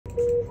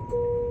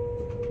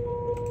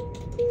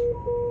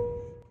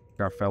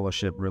Our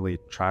fellowship really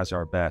tries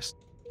our best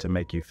to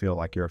make you feel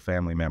like you're a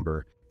family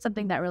member.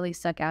 Something that really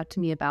stuck out to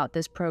me about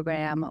this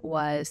program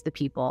was the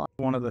people.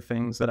 One of the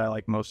things that I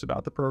like most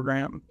about the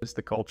program is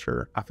the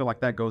culture. I feel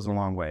like that goes a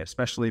long way,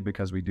 especially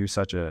because we do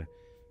such a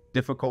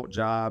difficult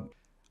job.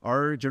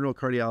 Our general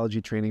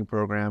cardiology training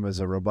program is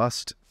a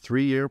robust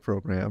 3-year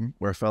program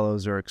where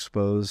fellows are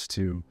exposed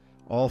to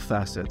all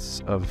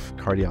facets of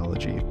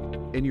cardiology.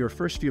 In your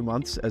first few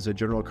months as a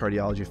general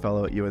cardiology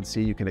fellow at UNC,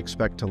 you can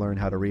expect to learn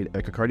how to read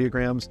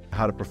echocardiograms,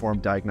 how to perform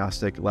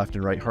diagnostic left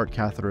and right heart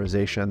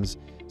catheterizations,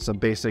 some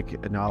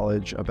basic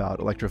knowledge about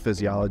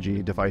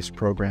electrophysiology, device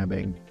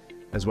programming,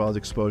 as well as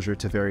exposure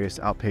to various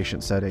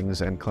outpatient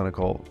settings and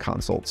clinical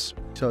consults.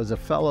 So as a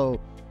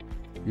fellow,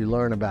 you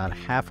learn about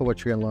half of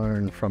what you're going to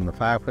learn from the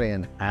faculty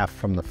and half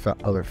from the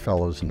other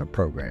fellows in the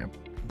program.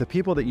 The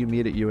people that you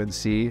meet at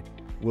UNC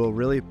will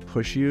really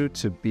push you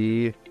to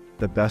be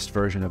the best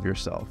version of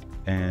yourself.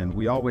 And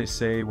we always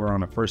say we're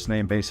on a first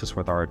name basis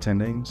with our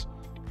attendings,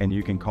 and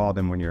you can call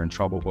them when you're in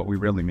trouble, but we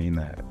really mean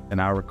that.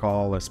 And I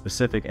recall a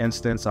specific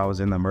instance. I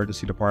was in the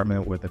emergency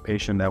department with a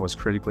patient that was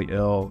critically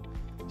ill,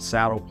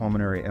 saddle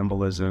pulmonary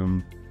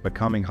embolism,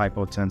 becoming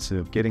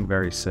hypotensive, getting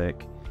very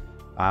sick.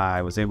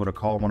 I was able to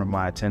call one of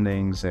my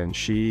attendings, and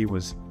she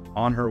was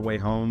on her way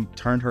home,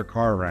 turned her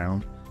car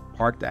around,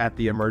 parked at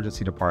the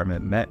emergency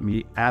department, met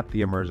me at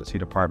the emergency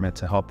department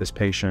to help this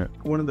patient.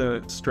 One of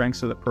the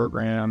strengths of the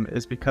program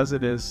is because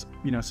it is,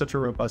 such a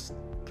robust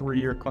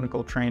 3-year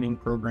clinical training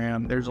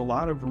program, there's a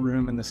lot of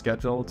room in the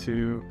schedule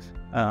to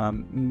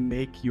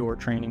make your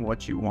training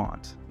what you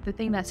want. The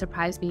thing that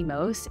surprised me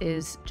most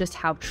is just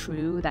how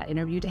true that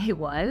interview day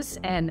was,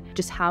 and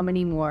just how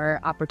many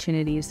more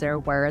opportunities there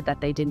were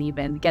that they didn't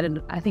even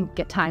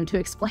get time to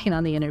explain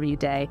on the interview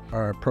day.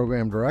 Our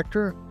program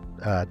director,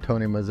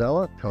 Tony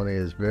Mazzella. Tony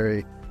is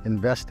very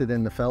invested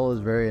in the fellows,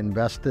 very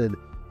invested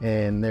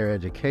in their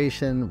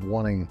education,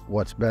 wanting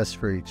what's best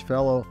for each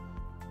fellow.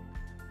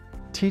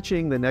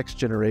 Teaching the next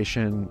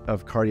generation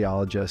of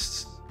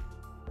cardiologists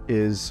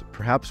is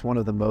perhaps one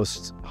of the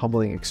most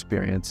humbling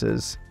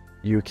experiences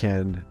you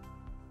can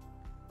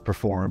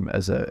perform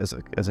as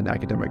an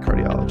academic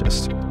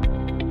cardiologist.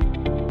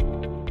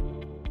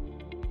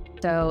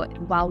 So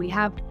while we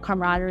have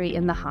camaraderie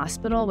in the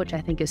hospital, which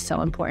I think is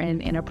so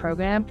important in a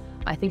program,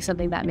 I think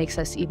something that makes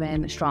us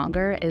even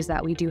stronger is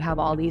that we do have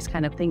all these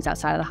kind of things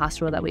outside of the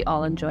hospital that we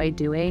all enjoy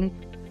doing.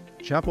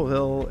 Chapel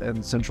Hill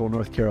in central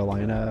North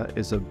Carolina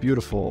is a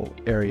beautiful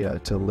area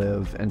to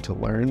live and to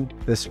learn.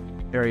 This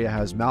area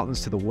has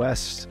mountains to the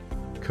west,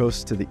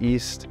 coast to the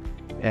east,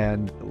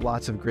 and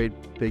lots of great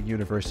big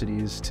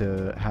universities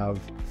to have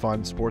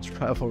fun sports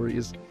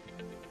rivalries.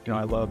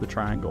 I love the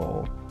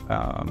Triangle,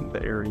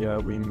 the area.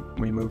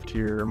 We moved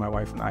here, my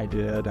wife and I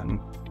did, and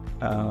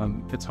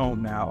it's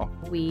home now.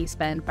 We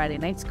spend Friday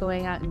nights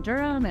going out in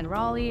Durham and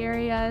Raleigh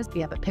areas.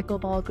 We have a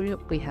pickleball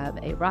group. We have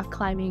a rock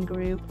climbing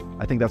group.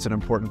 I think that's an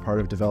important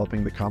part of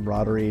developing the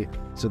camaraderie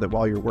so that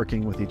while you're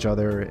working with each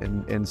other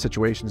in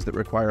situations that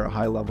require a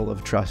high level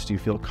of trust, you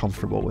feel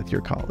comfortable with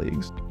your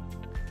colleagues.